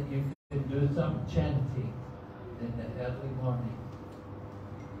so that you can do some chanting in the early morning.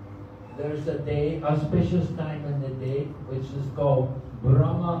 There's a day, auspicious time in the day, which is called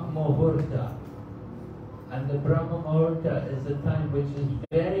Brahma Muhurta. And the Brahma Muhurta is a time which is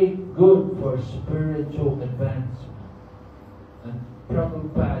very good for spiritual advancement. And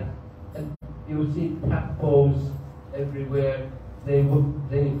Prabhupada, and you see temples everywhere,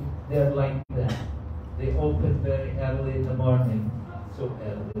 they're like that. They open very early in the morning, so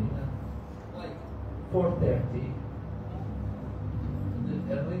early, like 4:30. Is it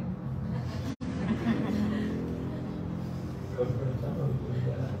early?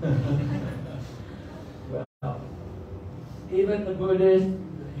 Well, even the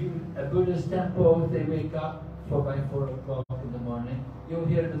Buddhist temples, they wake up by 4 o'clock in the morning. You'll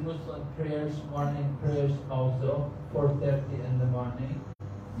hear the Muslim prayers, morning prayers also, 4:30 in the morning.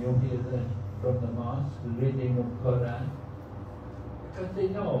 You'll hear from the mosque, the reading of Quran. Because they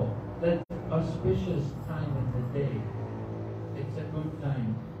know that auspicious time in the day, it's a good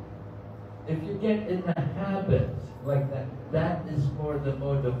time. If you get in the habit like that, that is more the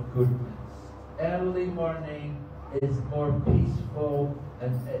mode of goodness. Early morning is more peaceful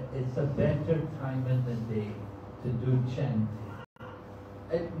and it's a better time in the day to do chanting.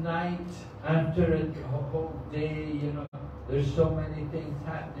 At night, after a whole day, there's so many things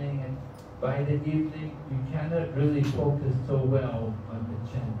happening, and by the evening you cannot really focus so well on the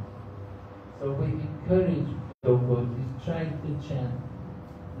chanting. So we encourage devotees try to chant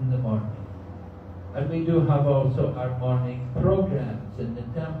in the morning. And we do have also our morning programs in the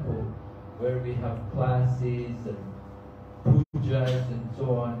temple where we have classes and pujas and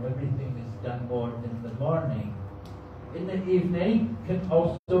so on. Everything is done more in the morning. in the evening can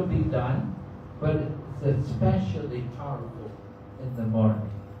also be done, but it's especially powerful in the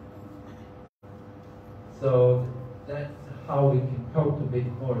morning. So that's how we can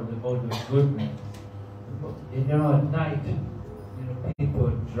cultivate more the mode of goodness. You know, at night, you know, people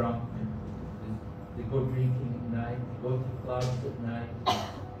are drunk. They go drinking at night, they go to clubs at night.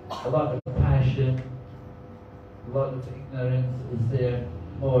 A lot of passion, a lot of ignorance is there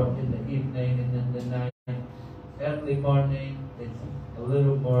more in the evening and in the night. Early morning, it's a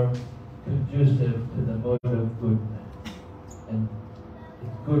little more conducive to the mode of goodness. And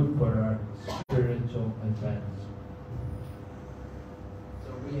it's good for our spiritual advancement. So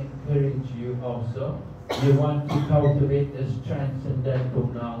we encourage you also, you want to cultivate this transcendental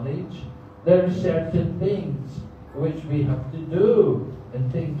knowledge, there are certain things which we have to do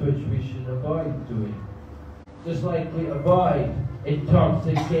and things which we should avoid doing. Just like we avoid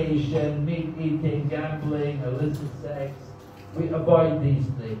intoxication, meat eating, gambling, illicit sex, we avoid these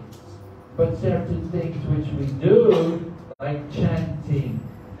things. But certain things which we do, like chanting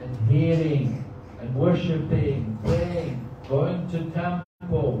and hearing and worshipping, praying, going to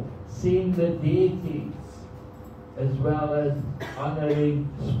temple, seeing the deities, as well as honoring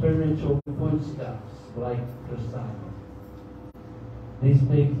spiritual foodstuffs like prasadam. These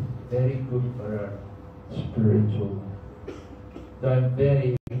things are very good for our spiritual life. So I'm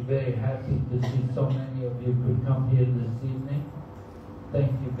very, very happy to see so many of you could come here this evening.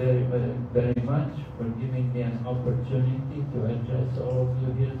 Thank you very, very, very much for giving me an opportunity to address all of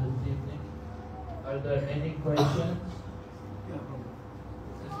you here this evening. Are there any questions?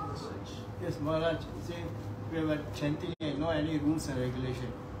 Yes, Maharaj, see, we were chanting and no any rules and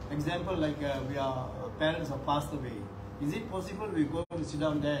regulation. Example, like our parents have passed away. Is it possible we go and sit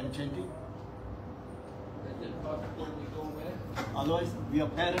down there and chanting? Is it possible we go where? Otherwise, our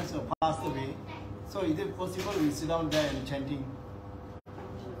parents have passed away. So is it possible we sit down there and chanting?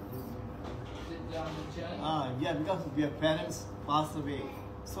 Sit down and chant? Yeah, because our parents passed away.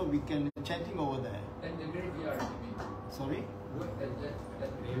 So we can chanting over there. In the graveyard, you mean? Sorry? What is that?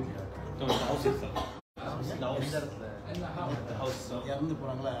 That graveyard? No, the house itself. In the house. The house. இறந்து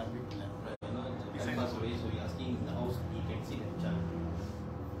போறாங்களா வீட்டுல Pass away, so you're asking in the house, he can sit and chant.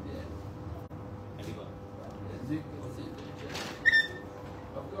 Yeah.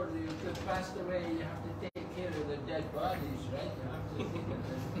 Of course, if you passed away, you have to take care of the dead bodies, right? You have to look at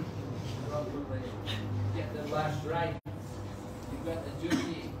them, probably get the last rites. You've got the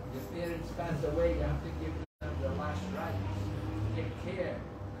duty. Your parents passed away, you have to give them the last rites. Take care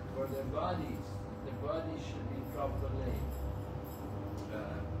for their bodies. The bodies should be properly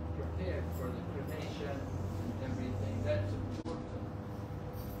prepared for the cremation and everything. That's important.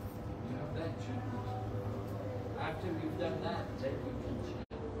 You have that duty. After we've done that, then we can chant.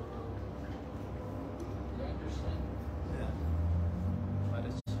 You understand?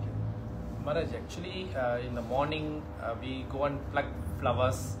 Maharaj, actually in the morning we go and pluck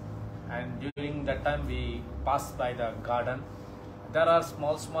flowers, and during that time we pass by the garden. There are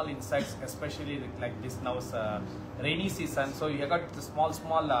small insects, especially like this now is rainy season, so you got the small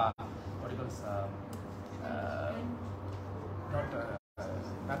what do you call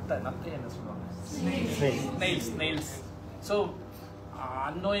snails. So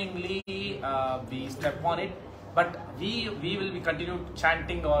unknowingly we step on it, but we will be continue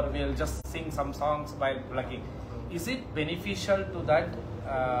chanting, or we'll just sing some songs while plucking. Is it beneficial to that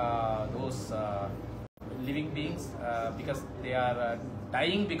those living beings, because they are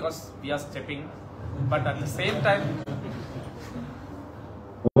dying because we are stepping, but at the same time?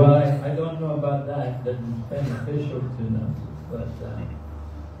 Well, I don't know about that, but it's beneficial to know. But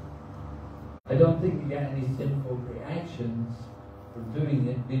I don't think we get any sinful reactions for doing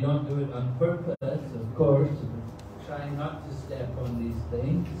it. We don't do it on purpose, of course. We're trying not to step on these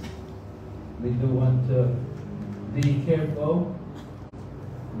things. We do want to be careful.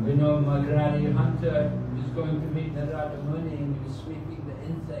 We know Magrani Hunter was going to meet Narada Muni, and he was sweeping the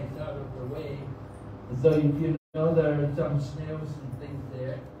insects out of the way. And so if you know there are some snails and things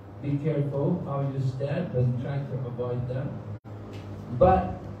there, be careful how you step and try to avoid them. But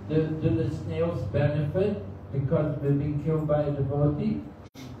do the snails benefit because they've been killed by a devotee?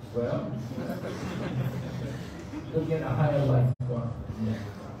 Well, they'll get a higher life form. Yeah.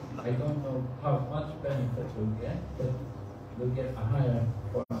 I don't know how much benefit we'll get, but we'll get a higher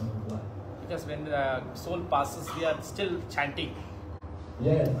form of life. Because when the soul passes, we are still chanting.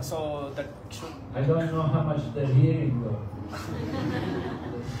 Yes. So that should... I don't know how much they're hearing though.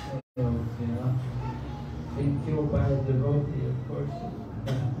 You know, being killed by a devotee, of course.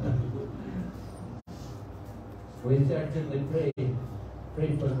 We certainly pray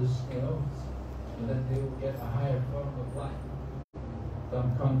for the snails and then they will get a higher form of life.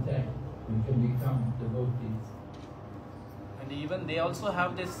 Some contact, we can become devotees. And even they also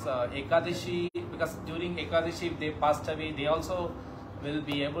have this Ekadashi, because during Ekadashi if they passed away, they also will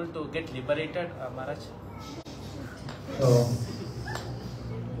be able to get liberated, Maharaj. So,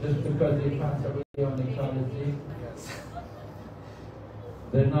 just because they pass away on Ekadashi, Yes.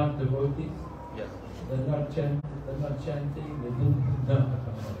 they're not devotees, Yes. they're not chanting,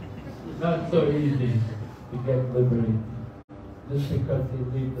 not so easy to get liberated. Just because they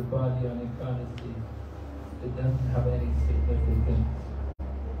leave the body on Ekadashi, it doesn't have any significance.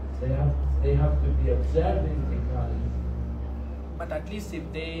 They have to be observing Ekadashi. But at least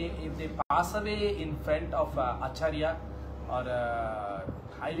if they pass away in front of Acharya or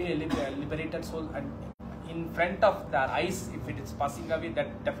highly liberated soul, and in front of their eyes, if it is passing away,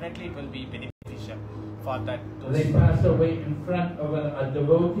 that definitely it will be beneficial for that. They pass away in front of a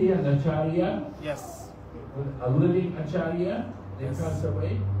devotee, an Acharya. Yes. A living Acharya, they Yes. pass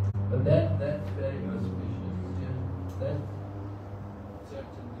away. But that's very auspicious. Yeah. That's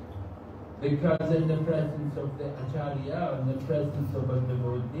certainly. Because in the presence of the Acharya, in the presence of a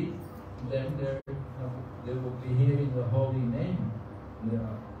devotee, then they will be hearing the holy name.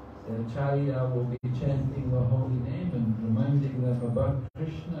 The Acharya will be chanting the holy name and reminding them about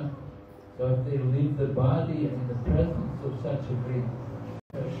Krishna. So if they leave the body in the presence of such a great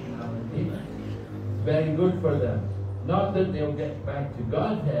personality, it's very good for them. Not that they'll get back to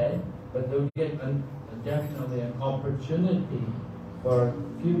Godhead, but they'll get definitely an opportunity for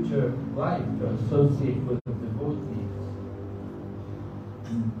future life to associate with the devotees.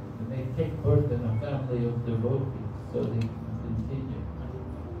 And they take birth in a family of devotees, so they can continue.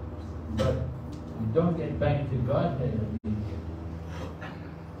 But you don't get back to Godhead immediately.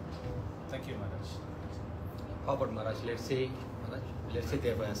 Thank you, Maharaj. How about Maharaj? Let's say they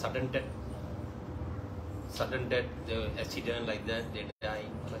have a sudden death, the accident like that, they die,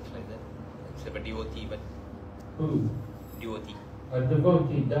 like that. Except a devotee, but Who? devotee. A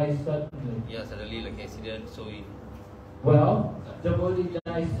devotee dies suddenly. Yeah, suddenly like accident. So Well, devotee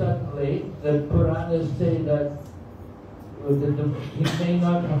dies suddenly. The Puranas say that he may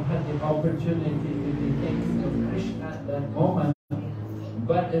not have had the opportunity to be thinking of Krishna at that moment,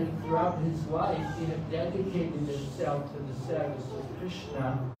 but if throughout his life he had dedicated himself to the service of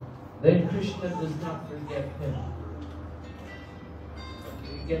Krishna, then Krishna does not forget him.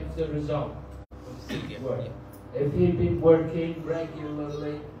 He gets the result of his work. If he'd been working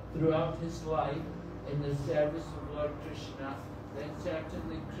regularly throughout his life in the service of Lord Krishna, then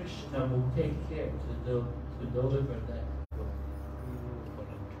certainly Krishna will take care to deliver that.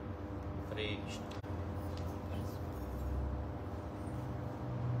 Hare Krishna.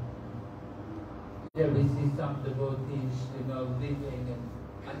 Yeah, we see some devotees, living in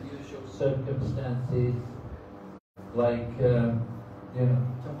unusual circumstances, like,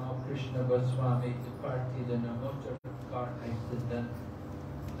 Tamal Krishna Goswami departed in a motor car accident,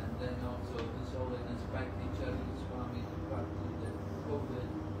 and then also His Holiness Bhakti Swami departed in COVID.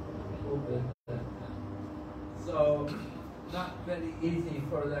 So, not very easy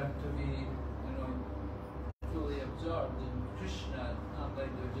for them to be, fully absorbed in Krishna. Not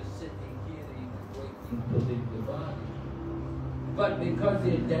like they're just sitting, hearing, and waiting to leave the body. But because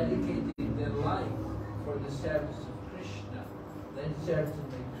they dedicated their life for the service of Krishna, then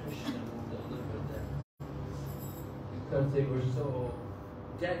certainly Krishna will deliver them. Because they were so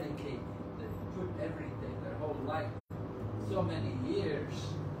dedicated, they put everything, their whole life, so many years,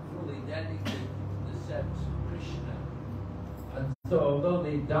 fully dedicated to the service of Krishna. And so although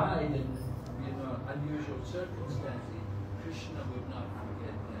they died in unusual circumstances, Krishna would not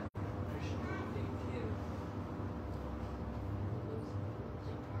forget them. Krishna would take care of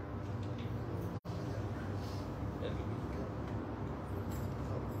them.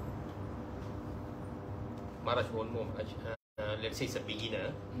 Maharaj, one more. Let's say it's a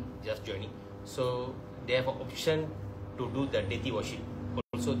beginner, just joining. So they have an option to do the deity worship.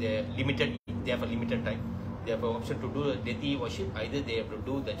 Also, they have a limited time. They have an option to do the deity worship. Either they have to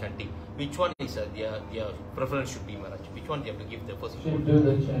do the chanting. Which one is their preference should be, Maharaj? Which one they have to give the first? Should do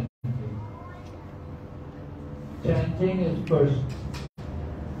the chanting. Chanting is first.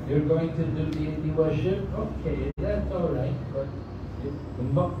 You're going to do deity worship? Okay, that's all right. But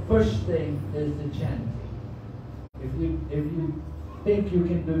the first thing is the chanting. If you think you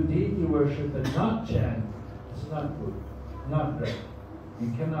can do deity worship and not chant, it's not good, not right.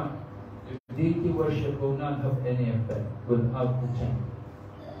 You cannot. Deity worship will not have any effect without the chanting.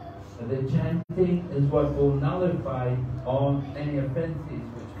 The chanting is what will nullify all any offences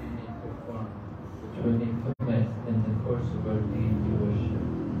which we may perform, which we may commit in the course of our deity worship.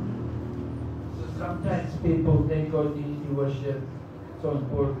 Sometimes people think, oh, deity worship, so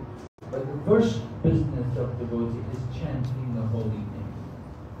important. But the first business of devotee is chanting the holy name.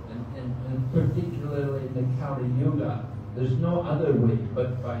 And particularly in the Kali Yuga, there's no other way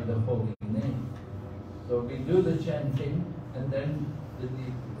but by the holy name. So we do the chanting and then the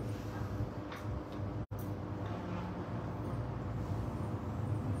deity.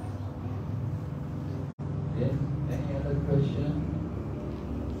 Yes? Any other question?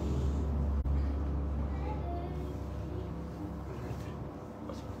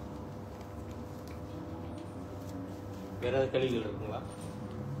 வேற ஏதாவது கேள்விகள் இருக்குங்களா?